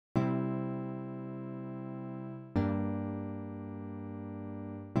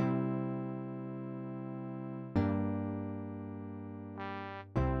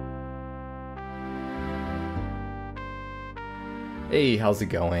Hey, how's it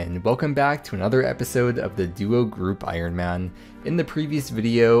going? Welcome back to another episode of the Duo Group Iron Man. In the previous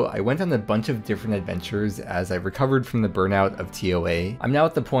video, I went on a bunch of different adventures as I recovered from the burnout of TOA. I'm now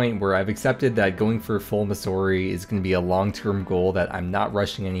at the point where I've accepted that going for full Masori is going to be a long-term goal that I'm not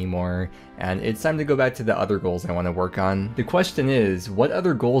rushing anymore, and it's time to go back to the other goals I want to work on. The question is, what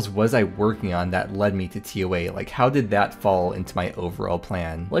other goals was I working on that led me to TOA? Like, how did that fall into my overall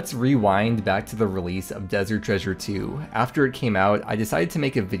plan? Let's rewind back to the release of Desert Treasure 2. After it came out, I decided to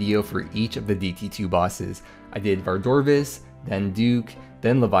make a video for each of the DT2 bosses. I did Vardorvis, then Duke,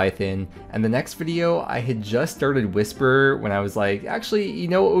 then Leviathan, and the next video I had just started Whisperer when I was like, actually, you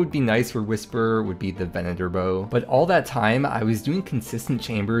know what would be nice for Whisperer would be the Venator Bow. But all that time I was doing consistent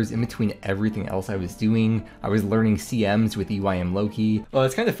chambers in between everything else I was doing. I was learning CMs with EYM Loki. Well,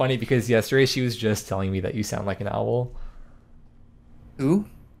 it's kind of funny because yesterday she was just telling me that you sound like an owl. Ooh?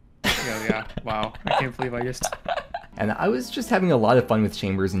 Yeah, wow. I can't believe I just... And I was just having a lot of fun with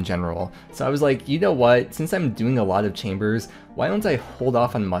chambers in general. So I was like, you know what, since I'm doing a lot of chambers, why don't I hold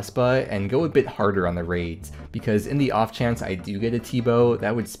off on Muspah and go a bit harder on the raids? Because in the off chance I do get a T-Bow,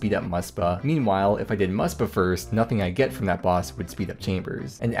 that would speed up Muspah. Meanwhile, if I did Muspah first, nothing I get from that boss would speed up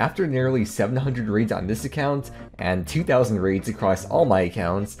chambers. And after nearly 700 raids on this account, and 2,000 raids across all my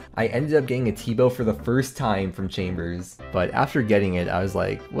accounts, I ended up getting a T-Bow for the first time from chambers. But after getting it, I was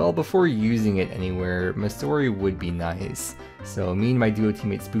like, well, before using it anywhere, Masori would be nice. So me and my duo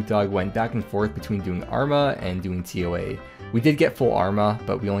teammate Spookdog went back and forth between doing Arma and doing TOA. We did get full Arma,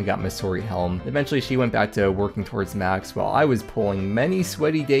 but we only got Masori Helm. Eventually she went back to working towards max while I was pulling many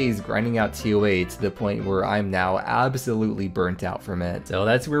sweaty days grinding out TOA to the point where I'm now absolutely burnt out from it. So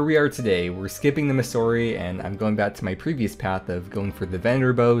that's where we are today. We're skipping the Masori and I'm going back to my previous path of going for the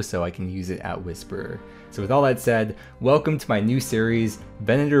Venator Bow so I can use it at Whisperer. So with all that said, welcome to my new series,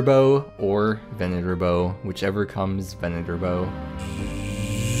 Venator Bow or Venator Bow, whichever comes Venator Bow.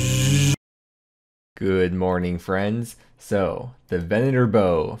 Good morning, friends. So, the Venator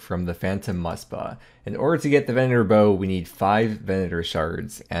Bow from the Phantom Muspah. In order to get the Venator Bow, we need 5 Venator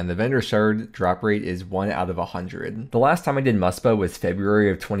Shards, and the Venator Shard drop rate is 1 out of 100. The last time I did Muspah was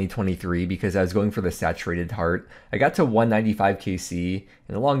February of 2023 because I was going for the Saturated Heart. I got to 195 KC,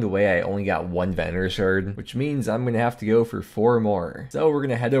 and along the way I only got 1 Venator Shard, which means I'm going to have to go for 4 more. So we're going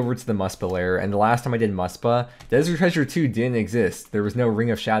to head over to the Muspah lair, and the last time I did Muspah, Desert Treasure 2 didn't exist. There was no Ring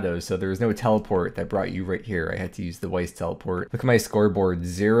of Shadows, so there was no teleport that brought you right here. I had to use the Weiss teleport. Look at my scoreboard,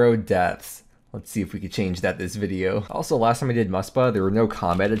 0 deaths. Let's see if we could change that this video. Also, last time I did Muspah, there were no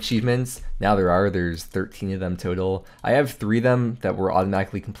combat achievements. Now there are, there's 13 of them total. I have 3 of them that were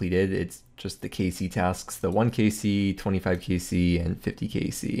automatically completed. It's just the KC tasks, the 1 KC, 25 KC, and 50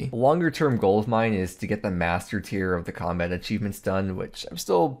 KC. A longer term goal of mine is to get the master tier of the combat achievements done, which I'm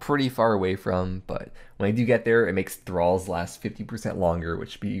still pretty far away from, but when I do get there, it makes thralls last 50% longer,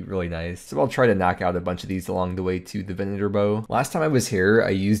 which would be really nice. So I'll try to knock out a bunch of these along the way to the Venator Bow. Last time I was here, I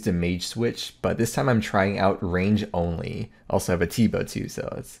used a mage switch, but this time I'm trying out range only. Also have a T-Bow too, so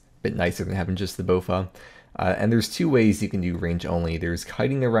it's a bit nicer than having just the Bofa. And there's 2 ways you can do range only. There's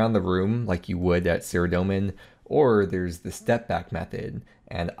kiting around the room like you would at Ceradomin, or there's the step back method.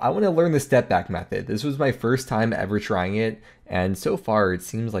 And I want to learn the step back method. This was my first time ever trying it, and so far it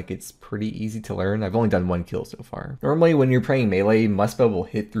seems like it's pretty easy to learn. I've only done 1 kill so far. Normally when you're playing melee, Muspah will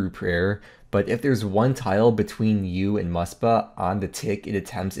hit through prayer, but if there's 1 tile between you and Muspah on the tick it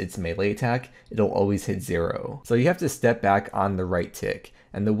attempts its melee attack, it'll always hit 0. So you have to step back on the right tick.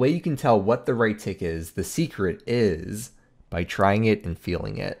 And the way you can tell what the right tick is, the secret is by trying it and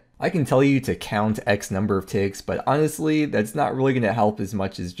feeling it. I can tell you to count X number of ticks, but honestly, that's not really going to help as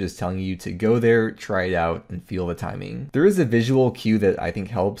much as just telling you to go there, try it out, and feel the timing. There is a visual cue that I think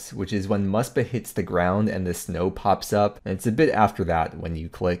helps, which is when Muspah hits the ground and the snow pops up, and it's a bit after that when you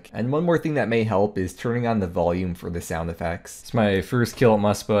click. And one more thing that may help is turning on the volume for the sound effects. It's my first kill at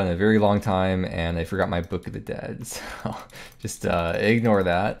Muspah in a very long time, and I forgot my Book of the Dead, so just ignore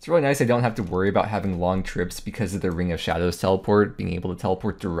that. It's really nice I don't have to worry about having long trips because of the Ring of Shadows teleport, being able to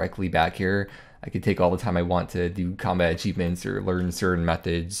teleport directly back here. I could take all the time I want to do combat achievements or learn certain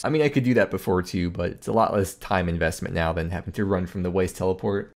methods. I mean, I could do that before too, but it's a lot less time investment now than having to run from the Weiss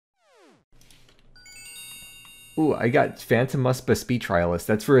teleport. Ooh, I got Phantom Muspah Speed Trialist.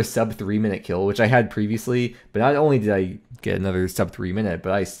 That's for a sub 3-minute kill, which I had previously, but not only did I get another sub 3-minute,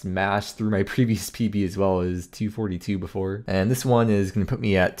 but I smashed through my previous PB as well as 242 before. And this one is going to put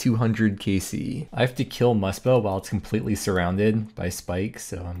me at 200 KC. I have to kill Muspah while it's completely surrounded by spikes,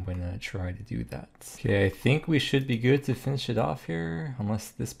 so I'm going to try to do that. Okay, I think we should be good to finish it off here,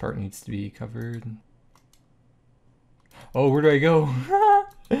 unless this part needs to be covered. Oh, where do I go?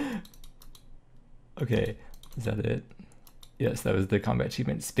 Okay, is that it? Yes, that was the combat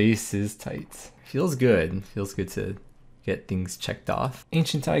achievement. Space is tight. Feels good. Feels good to get things checked off.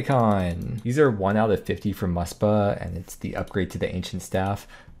 Ancient Icon. These are 1 out of 50 from Muspah, and it's the upgrade to the Ancient Staff.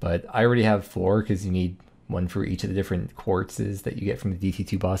 But I already have 4 because you need 1 for each of the different quartzes that you get from the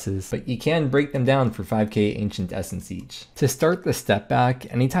DT2 bosses, but you can break them down for 5k Ancient Essence each. To start the step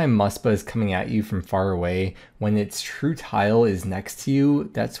back, anytime Muspah is coming at you from far away, when its true tile is next to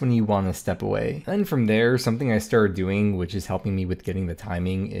you, that's when you want to step away. And from there, something I started doing, which is helping me with getting the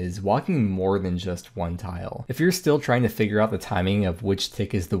timing, is walking more than just 1 tile. If you're still trying to figure out the timing of which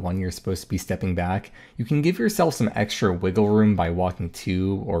tick is the one you're supposed to be stepping back, you can give yourself some extra wiggle room by walking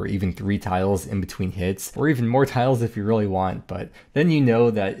 2 or even 3 tiles in between hits, or even more tiles if you really want, but then you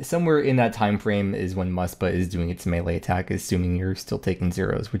know that somewhere in that time frame is when Muspah is doing its melee attack, assuming you're still taking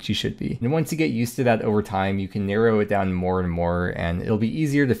zeros, which you should be. And once you get used to that over time, you can narrow it down more and more, and it'll be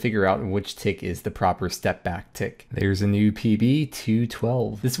easier to figure out which tick is the proper step back tick. There's a new PB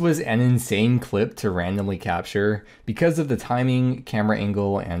 212. This was an insane clip to randomly capture. Because of the timing, camera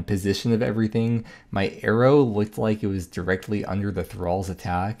angle, and position of everything, my arrow looked like it was directly under the thrall's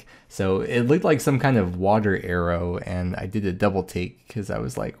attack, so it looked like some kind of water arrow, and I did a double take because I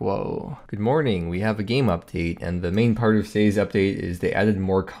was like, whoa. Good morning, we have a game update, and the main part of today's update is they added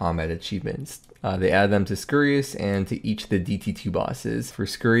more combat achievements. They added them to Scurious and to each of the DT2 bosses. For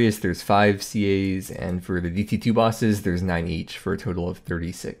Scurious, there's 5 CAs, and for the DT2 bosses, there's 9 each, for a total of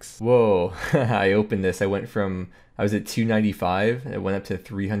 36. Whoa, I opened this, I was at 295, it went up to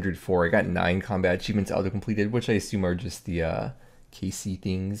 304. I got 9 combat achievements auto-completed, which I assume are just the KC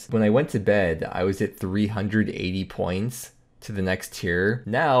things. When I went to bed, I was at 380 points to the next tier.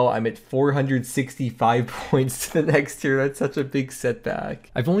 Now I'm at 465 points to the next tier. That's such a big setback.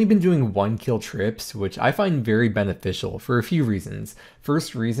 I've only been doing 1 kill trips, which I find very beneficial for a few reasons.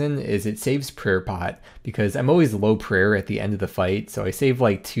 First reason is it saves prayer pot, because I'm always low prayer at the end of the fight, so I save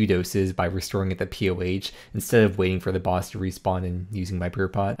like 2 doses by restoring at the POH instead of waiting for the boss to respawn and using my prayer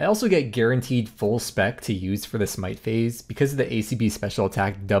pot. I also get guaranteed full spec to use for the smite phase. Because of the ACB special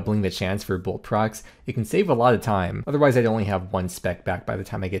attack doubling the chance for bolt procs, it can save a lot of time. Otherwise I'd only have 1 spec back by the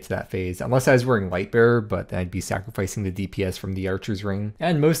time I get to that phase, unless I was wearing light bearer, but then I'd be sacrificing the DPS from the archer's ring.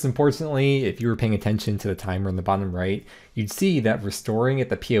 And most importantly, if you were paying attention to the timer in the bottom right, you'd see that restoring at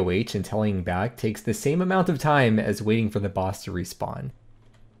the POH and telling back takes the same amount of time as waiting for the boss to respawn.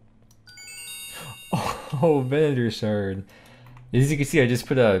 Oh, Venator Shard. As you can see, I just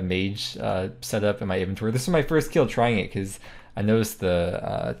put a mage setup in my inventory. This is my first kill trying it because I noticed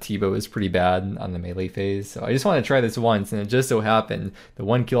the T-bow is pretty bad on the melee phase, so I just want to try this once, and it just so happened the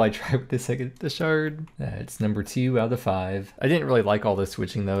 1 kill I tried with the Shard. It's number 2 out of 5. I didn't really like all the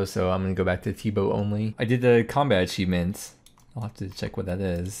switching though, so I'm going to go back to T-bow only. I did the combat achievement. I'll have to check what that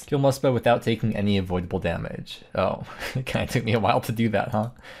is. Kill Muspah without taking any avoidable damage. Oh, it kind of took me a while to do that, huh?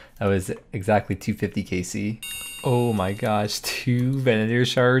 That was exactly 250 KC. Oh my gosh, 2 Venator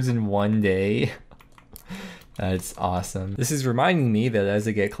Shards in 1 day. That's awesome. This is reminding me that as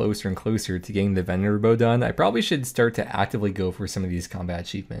I get closer and closer to getting the Venator Bow done, I probably should start to actively go for some of these combat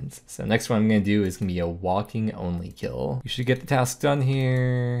achievements. So next one I'm going to do is going to be a walking only kill. You should get the task done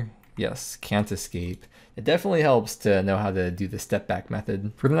here. Yes, can't escape. It definitely helps to know how to do the step back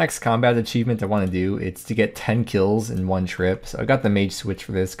method. For the next combat achievement I want to do, it's to get 10 kills in 1 trip. So I got the mage switch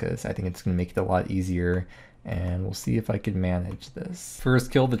for this because I think it's going to make it a lot easier. And we'll see if I can manage this.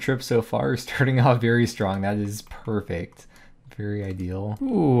 First kill of the trip so far, starting off very strong. That is perfect. Very ideal.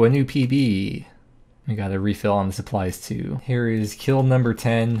 Ooh, a new PB. We got a refill on the supplies too. Here is kill number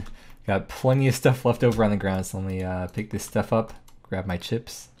 10. Got plenty of stuff left over on the ground, so let me pick this stuff up, grab my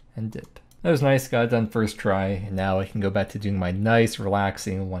chips, and dip. That was nice, got it done first try, and now I can go back to doing my nice,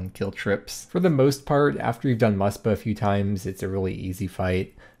 relaxing 1 kill trips. For the most part, after you've done Muspah a few times, it's a really easy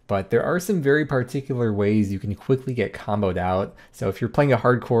fight. But there are some very particular ways you can quickly get comboed out, so if you're playing a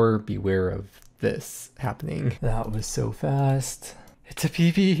hardcore, beware of this happening. That was so fast. It's a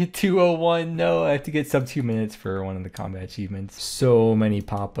PB 201. No, I have to get sub 2 minutes for one of the combat achievements. So many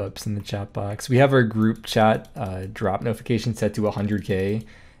pop-ups in the chat box. We have our group chat drop notification set to 100k.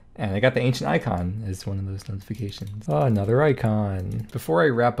 And I got the ancient icon as one of those notifications. Oh, another icon. Before I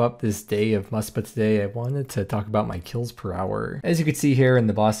wrap up this day of Muspah today, I wanted to talk about my kills per hour. As you can see here in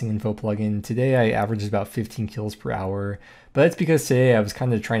the bossing info plugin, today I averaged about 15 kills per hour. But that's because today I was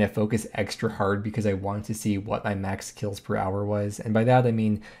kind of trying to focus extra hard because I wanted to see what my max kills per hour was. And by that I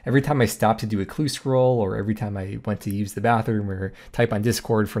mean every time I stopped to do a clue scroll, or every time I went to use the bathroom or type on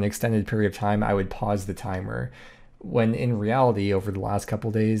Discord for an extended period of time, I would pause the timer. when in reality, over the last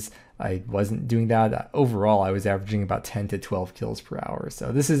couple days, I wasn't doing that. Overall, I was averaging about 10 to 12 kills per hour.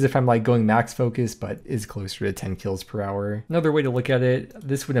 So this is if I'm like going max focus, but is closer to 10 kills per hour. Another way to look at it,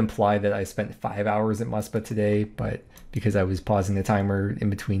 this would imply that I spent 5 hours at Muspah today, but because I was pausing the timer in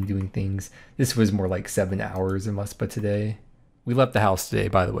between doing things, this was more like 7 hours at Muspah today. We left the house today,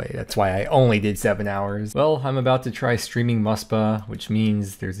 by the way. That's why I only did 7 hours. Well, I'm about to try streaming Muspah, which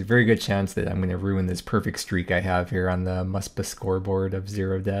means there's a very good chance that I'm going to ruin this perfect streak I have here on the Muspah scoreboard of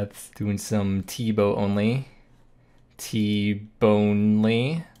 0 deaths. Doing some T-bow only.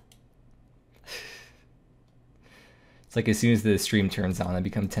 T-bonely. It's like as soon as the stream turns on, I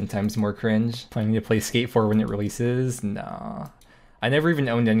become 10 times more cringe. Planning to play Skate 4 when it releases? Nah. I never even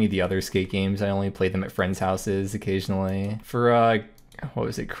owned any of the other skate games. I only played them at friends' houses occasionally. For, what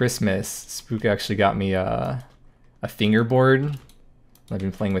was it, Christmas, Spook actually got me a fingerboard. I've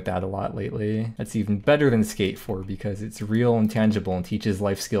been playing with that a lot lately. That's even better than Skate 4 because it's real and tangible and teaches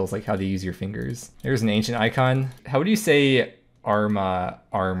life skills like how to use your fingers. There's an ancient icon. How would you say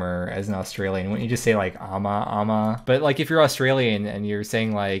armor as an Australian? Wouldn't you just say like ama? But like if you're Australian and you're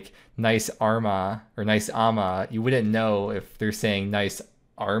saying like nice arma or nice ama, you wouldn't know if they're saying nice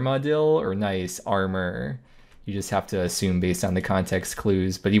armadil or nice armor. You just have to assume based on the context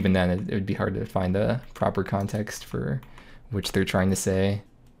clues, but even then it would be hard to find the proper context for which they're trying to say.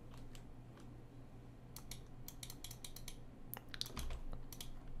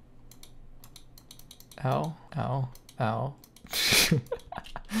 Ow, ow, ow.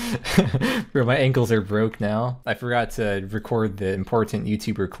 Bro, my ankles are broke now. I forgot to record the important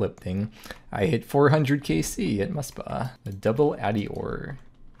YouTuber clip thing. I hit 400 KC at Muspah. A double Addy ore.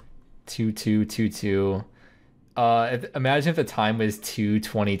 2222. Imagine if the time was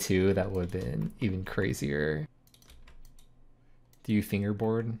 2:22. That would have been even crazier. Do you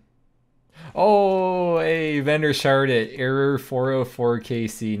fingerboard? Oh, a Venator Shard at error 404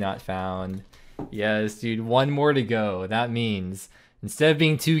 KC not found. Yes, dude, one more to go. That means instead of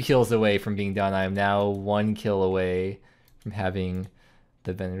being 2 kills away from being done, I am now 1 kill away from having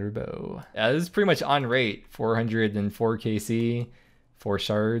the Venator Bow. This is pretty much on rate. 404 KC, 4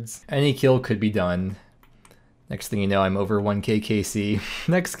 shards. Any kill could be done. Next thing you know, I'm over 1k KC.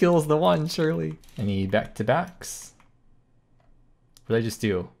 Next kill is the one, surely. Any back-to-backs? What did I just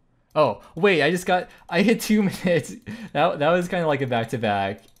do? Oh, wait, I hit 2 minutes. That was kind of like a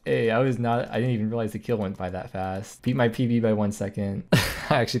back-to-back. Hey, I didn't even realize the kill went by that fast. Beat my PB by 1 second.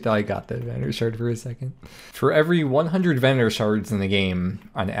 I actually thought I got the Venator Shard for a second. For every 100 Venator Shards in the game,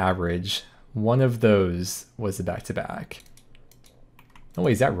 on average, one of those was a back-to-back. Oh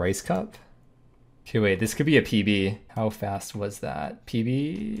wait, is that Rice Cup? Okay, wait, this could be a PB. How fast was that?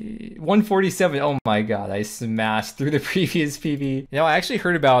 PB? 147. Oh my god, I smashed through the previous PB. You know, I actually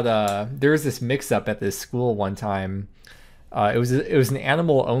heard about, there was this mix-up at this school one time. It was an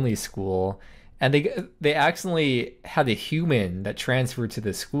animal-only school, and they accidentally had a human that transferred to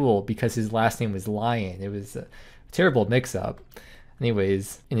the school because his last name was Lion. It was a terrible mix-up.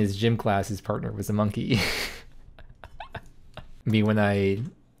 Anyways, in his gym class, his partner was a monkey. Me when I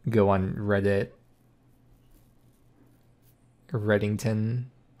go on Reddit, Reddington.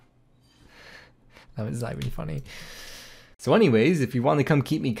 That was not even funny. So anyways, if you want to come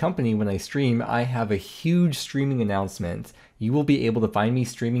keep me company when I stream, I have a huge streaming announcement. You will be able to find me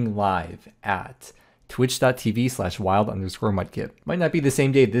streaming live at twitch.tv/wild_mudkip. Might not be the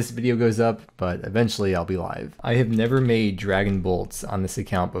same day this video goes up, but eventually I'll be live. I have never made dragon bolts on this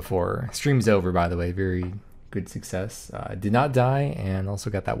account before. Stream's over, by the way. Very good success. Did not die, and also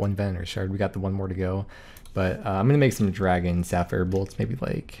got that 1 Venator Shard. We got the 1 more to go. But I'm going to make some dragon sapphire bolts, maybe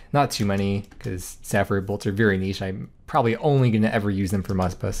like, not too many, because sapphire bolts are very niche. I'm probably only going to ever use them for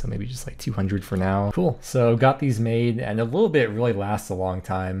Muspah, so maybe just like 200 for now. Cool, so got these made, and a little bit really lasts a long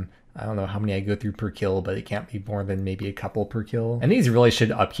time. I don't know how many I go through per kill, but it can't be more than maybe a couple per kill. And these really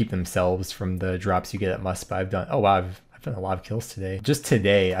should upkeep themselves from the drops you get at Muspah. I've done, oh wow, I've done a lot of kills today. Just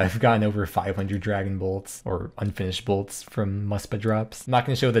today, I've gotten over 500 dragon bolts or unfinished bolts from Muspah drops. I'm not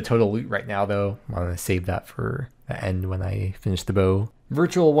going to show the total loot right now, though. I'm going to save that for the end when I finish the bow.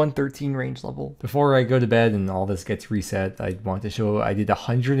 Virtual 113 range level. Before I go to bed and all this gets reset, I want to show I did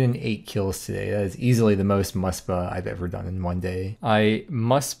 108 kills today. That is easily the most Muspah I've ever done in one day. I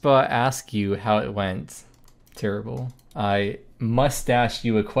Muspah ask you how it went. Terrible. I mustache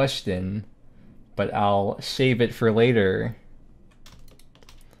you a question, but I'll shave it for later.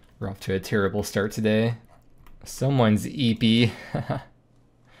 We're off to a terrible start today. Someone's EP. You're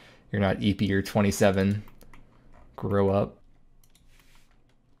not EP, you're 27. Grow up.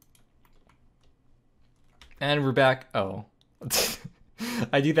 And we're back. Oh.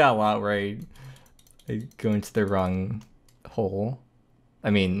 I do that a lot where I I go into the wrong hole.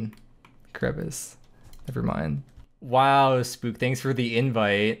 I mean, crevice. Never mind. Wow, Spook, thanks for the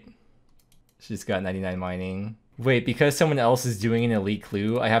invite. She's got 99 mining. Wait, because someone else is doing an elite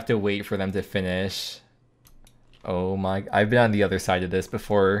clue, I have to wait for them to finish. Oh my, I've been on the other side of this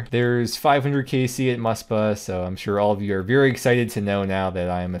before. There's 500 KC at Muspah, so I'm sure all of you are very excited to know now that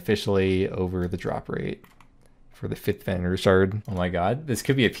I am officially over the drop rate for the 5th Venator Shard. Oh my god, this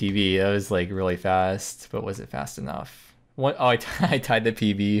could be a PB. That was like really fast, but was it fast enough? I tied the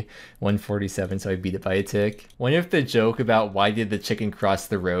PB 147, so I beat it by a tick. What if the joke about why did the chicken cross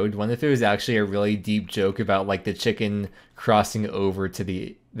the road? What if it was actually a really deep joke about like the chicken crossing over to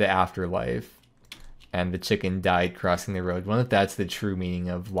the afterlife? And the chicken died crossing the road. What if that's the true meaning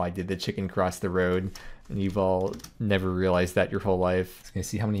of why did the chicken cross the road? And you've all never realized that your whole life. I'm gonna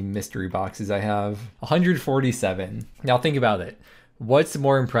see how many mystery boxes I have. 147. Now think about it. What's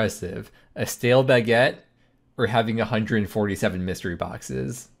more impressive? A stale baguette or having 147 mystery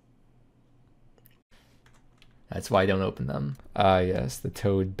boxes? That's why I don't open them. Yes, the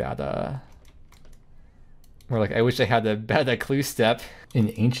Toad Bada. More like, I wish I had a Bada clue step.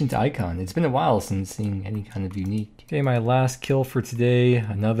 An ancient icon. It's been a while since seeing any kind of unique. Okay, my last kill for today.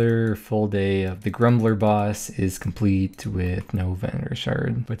 Another full day of the Grumbler boss is complete with no Venator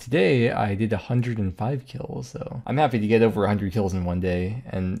Shard. But today I did 105 kills, so I'm happy to get over 100 kills in one day.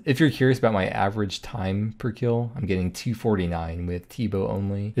 And if you're curious about my average time per kill, I'm getting 249 with T-Bow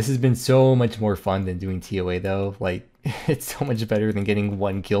only. This has been so much more fun than doing TOA though. Like, it's so much better than getting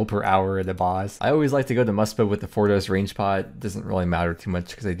 1 kill per hour at a boss. I always like to go to Muspah with the 4-dose range pot. Doesn't really matter too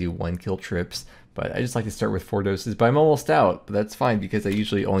much because I do 1 kill trips, but I just like to start with 4 doses, but I'm almost out. But that's fine because I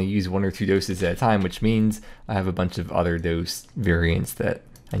usually only use 1 or 2 doses at a time, which means I have a bunch of other dose variants that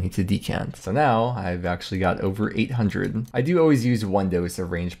I need to decant. So now I've actually got over 800. I do always use 1 dose of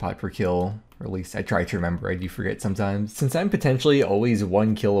range pot per kill, or at least I try to remember. I do forget sometimes. Since I'm potentially always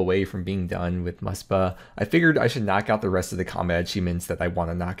 1 kill away from being done with Muspah, I figured I should knock out the rest of the combat achievements that I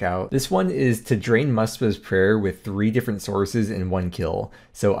want to knock out. This one is to drain Muspah's prayer with 3 different sources in 1 kill.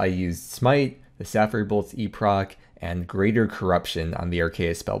 So I used Smite, the Sapphire Bolt's E-proc, and Greater Corruption on the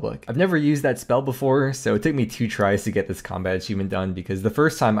Arceus spellbook. I've never used that spell before, so it took me 2 tries to get this combat achievement done, because the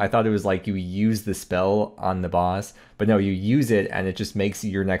first time I thought it was like you use the spell on the boss, but no, you use it and it just makes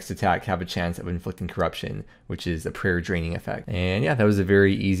your next attack have a chance of inflicting corruption, which is a prayer draining effect. And yeah, that was a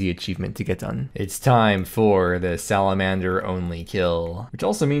very easy achievement to get done. It's time for the Salamander only kill, which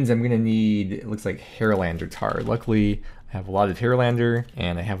also means I'm gonna need, it looks like Hairlander Tar. Luckily, I have a lot of Hairlander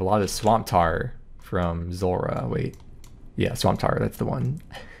and I have a lot of Swamp Tar from Zora. Wait, yeah, Swamp Tar, that's the one.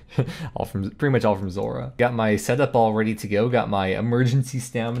 Pretty much all from Zora. Got my setup all ready to go. Got my emergency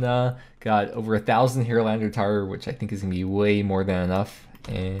stamina. Got over 1,000 Hairlander Tar, which I think is gonna be way more than enough.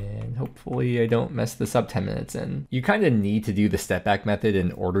 And hopefully I don't mess this up 10 minutes in. You kind of need to do the step back method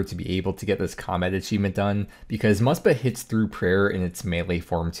in order to be able to get this combat achievement done, because Muspah hits through prayer in its melee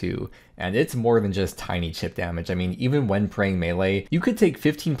form too, and it's more than just tiny chip damage. I mean, even when praying melee, you could take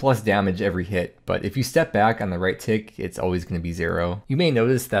 15 plus damage every hit, but if you step back on the right tick, it's always going to be 0. You may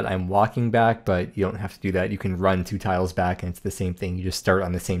notice that I'm walking back, but you don't have to do that. You can run 2 tiles back and it's the same thing. You just start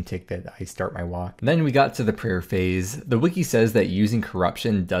on the same tick that I start my walk. And then we got to the prayer phase. The wiki says that using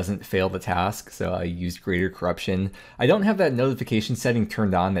corruption doesn't fail the task, so I used Greater Corruption. I don't have that notification setting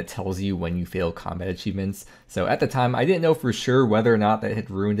turned on that tells you when you fail combat achievements, so at the time I didn't know for sure whether or not that had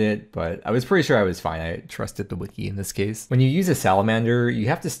ruined it, but I was pretty sure I was fine. I trusted the wiki in this case. When you use a salamander, you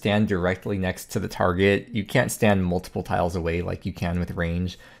have to stand directly next to the target. You can't stand multiple tiles away like you can with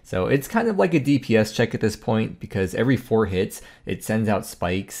range, so it's kind of like a DPS check at this point, because every 4 hits it sends out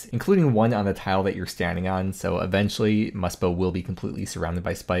spikes, including one on the tile that you're standing on, so eventually Muspah will be completely surrounded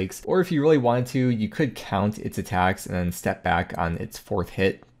by spikes. Or if you really wanted to, you could count its attacks and then step back on its 4th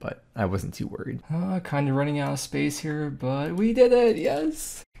hit, but I wasn't too worried. Kind of running out of space here, but we did it,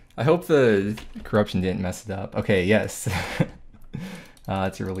 yes! I hope the corruption didn't mess it up. Okay, yes.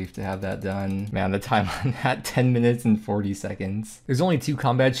 It's a relief to have that done. Man, the time on that, 10 minutes and 40 seconds. There's only 2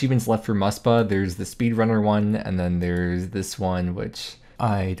 combat achievements left for Muspah. There's the speedrunner one, and then there's this one, which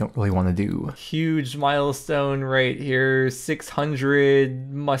I don't really want to do. Huge milestone right here,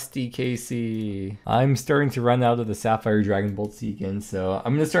 600 musty KC. I'm starting to run out of the Sapphire Dragon Bolt Seekin, so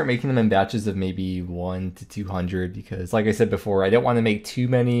I'm gonna start making them in batches of maybe 1 to 200, because like I said before, I don't want to make too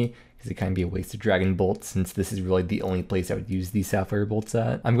many, because it kind of be a waste of Dragon Bolts, since this is really the only place I would use these Sapphire Bolts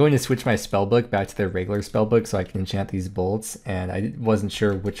at. I'm going to switch my spellbook back to the regular spellbook so I can enchant these bolts, and I wasn't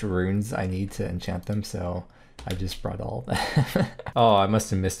sure which runes I need to enchant them, so I just brought all that. Oh, I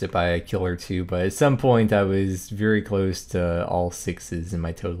must have missed it by a kill or two, but at some point I was very close to all 6s in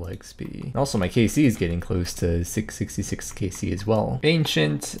my total XP. Also, my KC is getting close to 666 KC as well.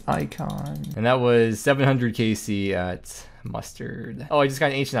 Ancient Icon. And that was 700 KC at Mustard. Oh, I just got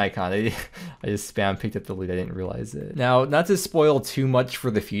an Ancient Icon. I just spam picked up the loot. I didn't realize it. Now, not to spoil too much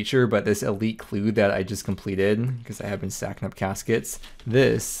for the future, but this elite clue that I just completed, because I have been stacking up caskets,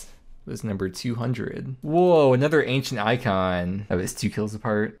 this was number 200. Whoa, another Ancient Icon. That was 2 kills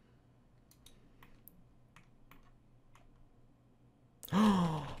apart.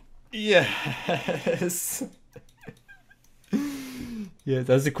 Yes. Yeah,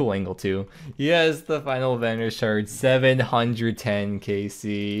 that's a cool angle too. Yes, the final Venator Shard, 710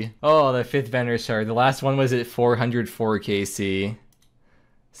 KC. Oh, the 5th Venator Shard. The last one was at 404 KC.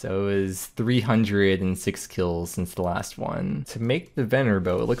 So it was 306 kills since the last one. To make the Venator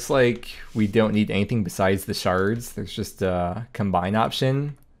Bow, it looks like we don't need anything besides the shards. There's just a combine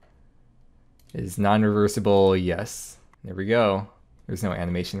option. Is non-reversible, yes. There we go. There's no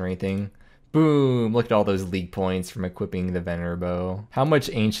animation or anything. Boom! Look at all those league points from equipping the Venator Bow. How much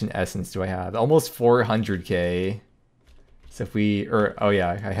Ancient Essence do I have? Almost 400k. So if we, oh yeah,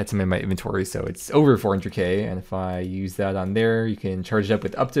 I had some in my inventory, so it's over 400k. And if I use that on there, you can charge it up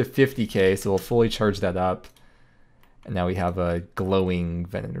with up to 50k. So we'll fully charge that up. And now we have a glowing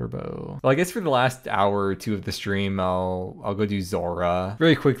Venator Bow. Well, I guess for the last hour or two of the stream, I'll go do Zora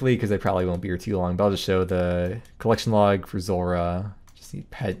very quickly because I probably won't be here too long. But I'll just show the collection log for Zora. Need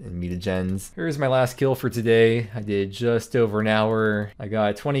pet and mutagens. Here's my last kill for today. I did just over an hour. I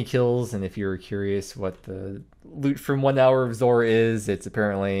got 20 kills, and if you're curious what the loot from 1 hour of Zora is, it's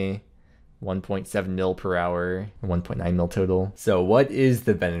apparently 1.7 mil per hour, 1.9 mil total. So what is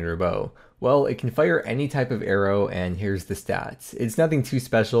the Venator Bow? Well, it can fire any type of arrow, and here's the stats. It's nothing too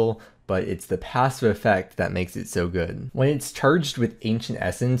special, but it's the passive effect that makes it so good. When it's charged with Ancient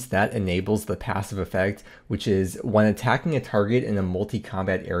Essence, that enables the passive effect, which is when attacking a target in a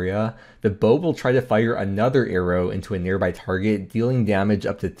multi-combat area, the bow will try to fire another arrow into a nearby target, dealing damage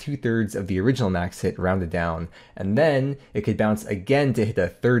up to 2/3 of the original max hit rounded down, and then it could bounce again to hit a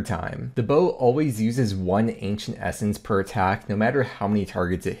 3rd time. The bow always uses 1 Ancient Essence per attack, no matter how many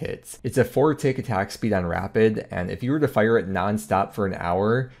targets it hits. It's a 4-tick attack speed on rapid, and if you were to fire it non-stop for an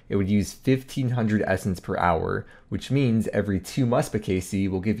hour, it would use 1500 essence per hour, which means every 2 Muspah KC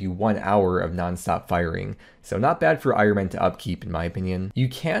will give you 1 hour of non-stop firing. So not bad for Ironman to upkeep in my opinion. You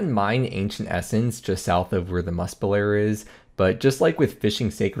can mine Ancient Essence just south of where the Muspah lair is, but just like with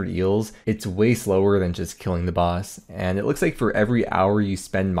fishing sacred eels, it's way slower than just killing the boss. And it looks like for every hour you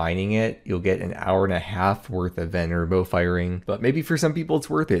spend mining it, you'll get an hour and a half worth of Venator Bow firing. But maybe for some people it's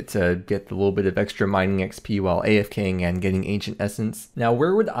worth it to get the little bit of extra mining XP while AFKing and getting Ancient Essence. Now,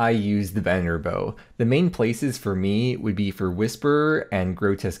 where would I use the Venator Bow? The main places for me would be for Whisperer and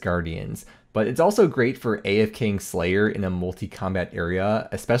Grotesque Guardians. But it's also great for AFKing Slayer in a multi-combat area,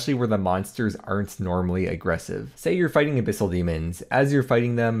 especially where the monsters aren't normally aggressive. Say you're fighting Abyssal Demons. As you're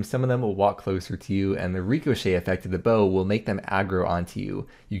fighting them, some of them will walk closer to you, and the ricochet effect of the bow will make them aggro onto you.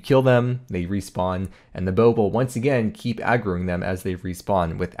 You kill them, they respawn, and the bow will once again keep aggroing them as they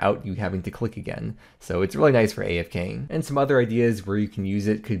respawn without you having to click again. So it's really nice for AFKing. And some other ideas where you can use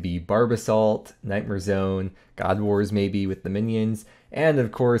it could be Barb Assault, Nightmare Zone, God Wars maybe with the minions, and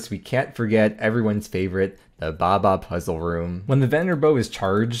of course, we can't forget everyone's favorite, the Baba Puzzle Room. When the Venator Bow is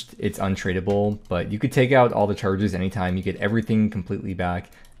charged, it's untradeable, but you could take out all the charges anytime, you get everything completely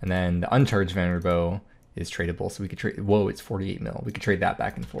back, and then the uncharged Venator Bow is tradable, so we could trade, whoa, it's 48 mil. We could trade that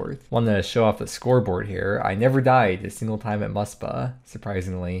back and forth. Want to show off the scoreboard here. I never died a single time at Muspah,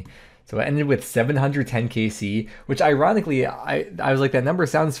 surprisingly. So I ended with 710 KC, which ironically, I was like, that number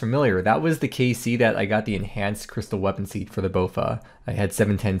sounds familiar. That was the KC that I got the enhanced crystal weapon seed for the Bofa. I had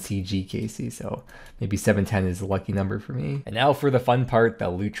 710 CG KC, so maybe 710 is a lucky number for me. And now for the fun part, the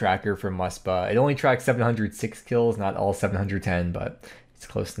loot tracker from Muspah. It only tracks 706 kills, not all 710, but it's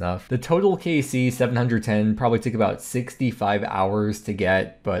close enough. The total KC, 710, probably took about 65 hours to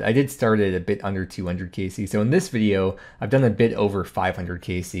get, but I did start at a bit under 200 KC. So in this video, I've done a bit over 500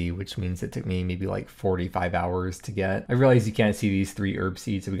 KC, which means it took me maybe like 45 hours to get. I realize you can't see these 3 herb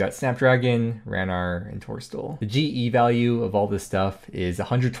seeds. So we got Snapdragon, Ranar, and Torstal. The GE value of all this stuff is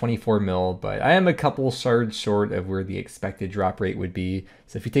 124 mil, but I am a couple shards short of where the expected drop rate would be.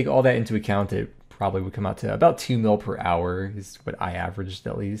 So if you take all that into account, it probably would come out to about 2 mil per hour is what I averaged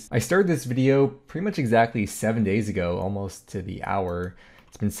at least. I started this video pretty much exactly 7 days ago, almost to the hour.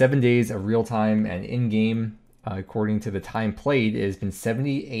 It's been 7 days of real time and in-game according to the time played, it has been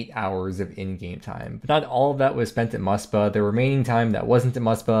 78 hours of in-game time. But not all of that was spent at Muspah. The remaining time that wasn't at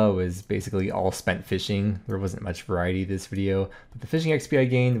Muspah was basically all spent fishing. There wasn't much variety this video, but the fishing XP I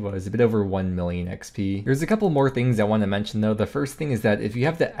gained was a bit over 1 million XP. There's a couple more things I want to mention though. The first thing is that if you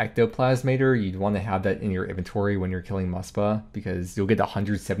have the Ectoplasmator, you'd want to have that in your inventory when you're killing Muspah, because you'll get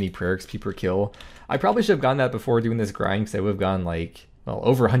 170 prayer XP per kill. I probably should have gotten that before doing this grind, because I would have gotten like, well,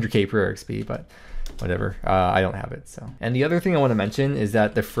 over 100k prayer XP, but whatever, I don't have it. So, and the other thing I want to mention is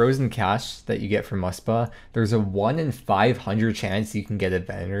that the frozen cash that you get from Muspah, there's a 1 in 500 chance you can get a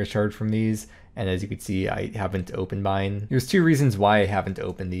Venator Shard from these. And as you can see, I haven't opened mine. There's two reasons why I haven't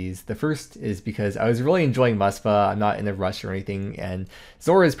opened these. The first is because I was really enjoying Muspah. I'm not in a rush or anything, and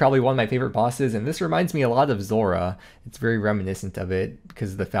Zora is probably one of my favorite bosses, and this reminds me a lot of Zora. It's very reminiscent of it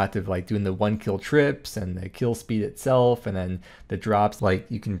because of the fact of like doing the 1 kill trips and the kill speed itself, and then the drops, like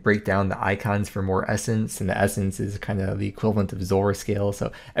you can break down the icons for more essence, and the essence is kind of the equivalent of Zora scale.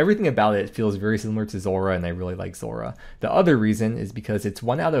 So everything about it feels very similar to Zora, and I really like Zora. The other reason is because it's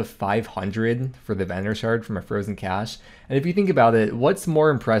 1 out of 500 for the Venator Shard from a frozen cache. And if you think about it, what's more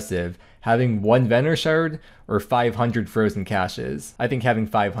impressive, having 1 Venator Shard or 500 frozen caches? I think having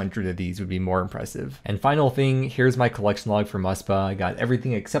 500 of these would be more impressive. And final thing, here's my collection log for Muspah. I got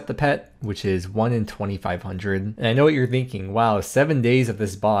everything except the pet, which is 1 in 2500. And I know what you're thinking, wow, 7 days of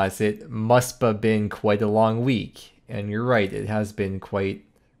this boss, it must have been quite a long week. And you're right, it has been quite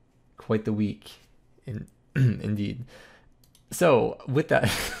the week, indeed. So with that,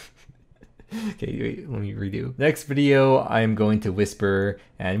 okay, wait, let me redo. Next video, I'm going to whisper,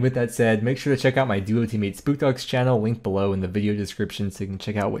 and with that said, make sure to check out my duo teammate SpookDog's channel, linked below in the video description, so you can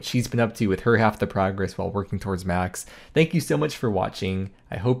check out what she's been up to with her half the progress while working towards max. Thank you so much for watching.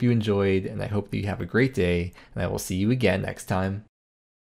 I hope you enjoyed, and I hope that you have a great day, and I will see you again next time.